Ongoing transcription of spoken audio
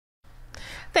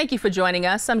Thank you for joining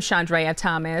us. I'm Chandrea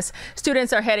Thomas.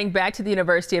 Students are heading back to the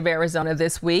University of Arizona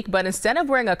this week, but instead of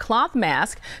wearing a cloth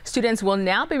mask, students will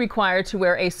now be required to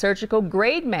wear a surgical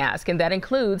grade mask, and that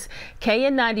includes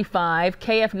KN95,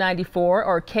 KF94,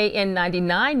 or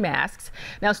KN99 masks.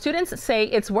 Now, students say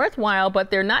it's worthwhile, but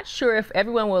they're not sure if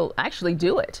everyone will actually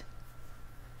do it.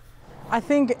 I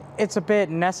think it's a bit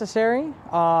necessary.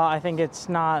 I think it's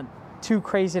not too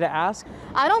crazy to ask.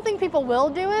 I don't think people will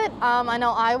do it. I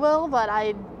know I will, but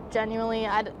I genuinely,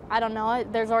 I don't know.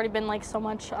 There's already been like so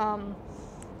much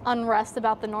unrest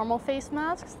about the normal face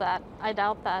masks that I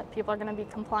doubt that people are going to be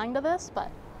complying to this. But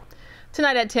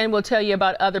tonight at 10, we'll tell you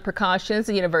about other precautions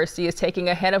the university is taking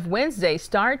ahead of Wednesday's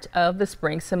start of the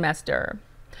spring semester.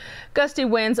 Gusty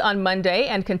winds on Monday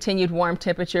and continued warm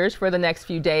temperatures for the next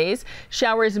few days.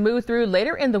 Showers move through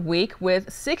later in the week with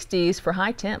 60s for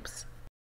high temps.